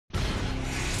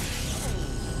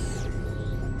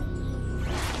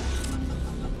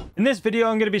In this video,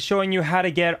 I'm going to be showing you how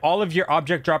to get all of your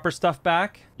object dropper stuff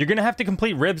back. You're going to have to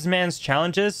complete Ribsman's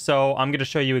challenges, so I'm going to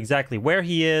show you exactly where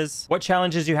he is, what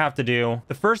challenges you have to do.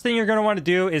 The first thing you're going to want to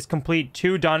do is complete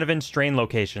 2 Donovan Strain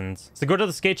locations. So go to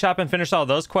the skate shop and finish all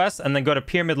those quests, and then go to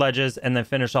Pyramid Ledges and then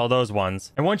finish all those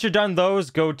ones. And once you're done those,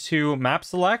 go to Map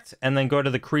Select and then go to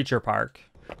the Creature Park.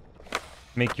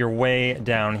 Make your way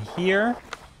down here.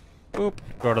 Boop.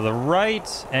 Go to the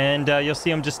right, and you'll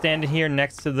see him just standing here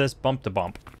next to this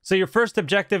bump-to-bump. So your first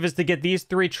objective is to get these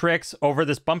 3 tricks over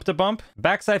this bump-to-bump.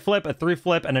 Backside flip, a 3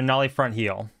 flip, and a nollie front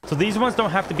heel. So these ones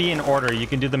don't have to be in order. You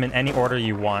can do them in any order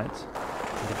you want.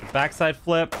 We'll get the backside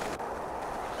flip,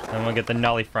 and we'll get the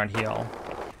nollie front heel.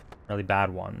 Really bad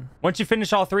one. Once you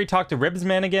finish all 3, talk to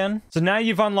Ribsman again. So now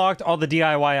you've unlocked all the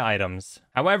DIY items.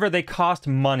 However, they cost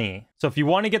money. So if you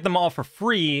want to get them all for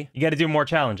free, you got to do more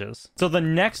challenges. So the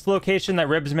next location that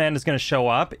Ribsman is going to show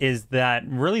up is that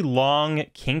really long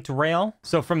kinked rail.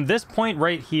 So from this point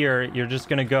right here, you're just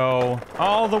going to go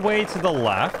all the way to the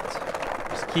left.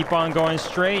 Just keep on going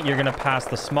straight. You're going to pass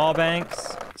the small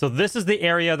banks. So this is the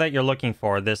area that you're looking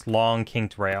for, this long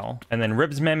kinked rail. And then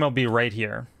Ribsman will be right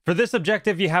here. For this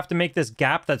objective, you have to make this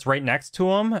gap that's right next to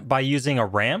him by using a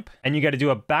ramp. And you got to do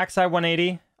a backside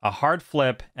 180, a hard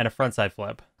flip, and a frontside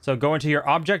flip. So go into your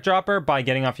object dropper by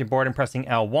getting off your board and pressing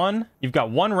L1. You've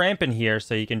got 1 ramp in here,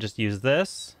 so you can just use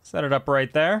this. Set it up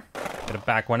right there. Get a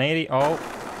back 180. Oh,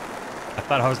 I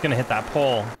thought I was going to hit that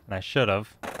pole, and I should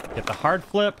have. Get the hard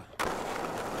flip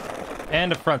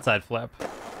and a frontside flip.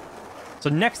 So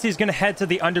next he's going to head to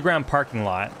the underground parking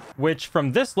lot, which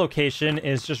from this location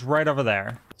is just right over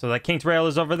there. So that kinked rail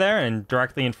is over there, and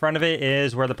directly in front of it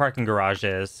is where the parking garage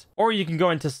is. Or you can go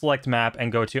into select map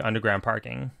and go to underground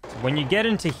parking. So when you get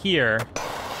into here,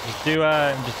 just do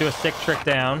a sick trick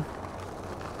down,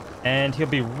 and he'll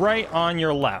be right on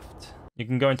your left. You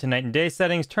can go into night and day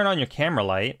settings, turn on your camera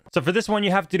light. So for this one,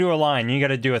 you have to do a line. You got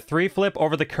to do a 3 flip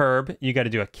over the curb. You got to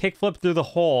do a kick flip through the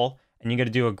hole. And you got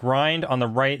to do a grind on the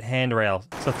right handrail.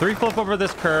 So 3 flip over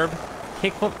this curb,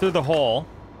 kick flip through the hole,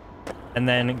 and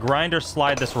then grind or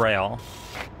slide this rail.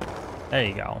 There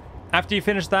you go. After you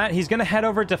finish that, he's going to head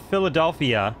over to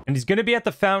Philadelphia, and he's going to be at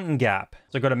the Fountain Gap.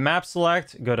 So go to Map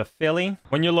Select, go to Philly.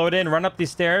 When you load in, run up these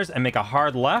stairs and make a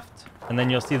hard left, and then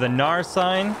you'll see the NAR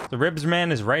sign. The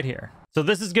Ribsman is right here. So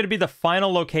this is going to be the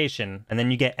final location, and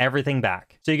then you get everything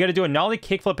back. So you got to do a nollie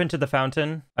kickflip into the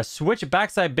fountain, a switch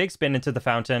backside big spin into the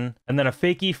fountain, and then a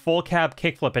fakey full cab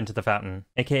kickflip into the fountain,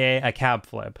 aka a cab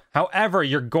flip. However,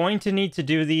 you're going to need to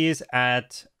do these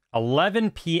at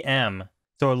 11 p.m.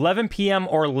 So 11 p.m.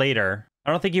 or later.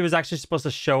 I don't think he was actually supposed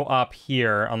to show up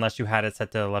here unless you had it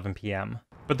set to 11 p.m.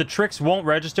 But the tricks won't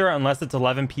register unless it's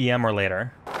 11 p.m. or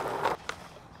later.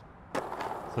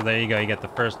 So there you go. You get the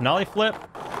first nollie flip.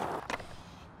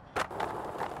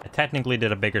 Technically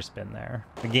did a bigger spin there.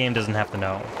 The game doesn't have to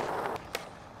know.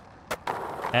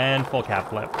 And full cap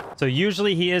flip. So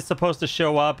usually he is supposed to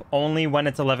show up only when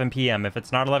it's 11 p.m. If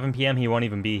it's not 11 p.m., he won't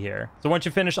even be here. So once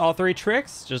you finish all 3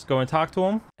 tricks, just go and talk to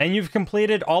him. And you've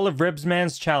completed all of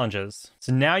Ribsman's challenges.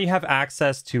 So now you have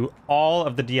access to all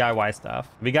of the DIY stuff.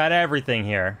 We got everything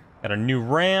here. Got a new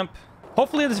ramp.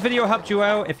 Hopefully this video helped you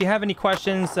out. If you have any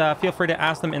questions, feel free to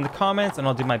ask them in the comments and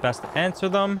I'll do my best to answer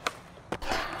them.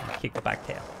 Kick the back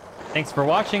tail. Thanks for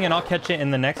watching, and I'll catch you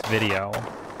in the next video.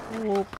 Whoop.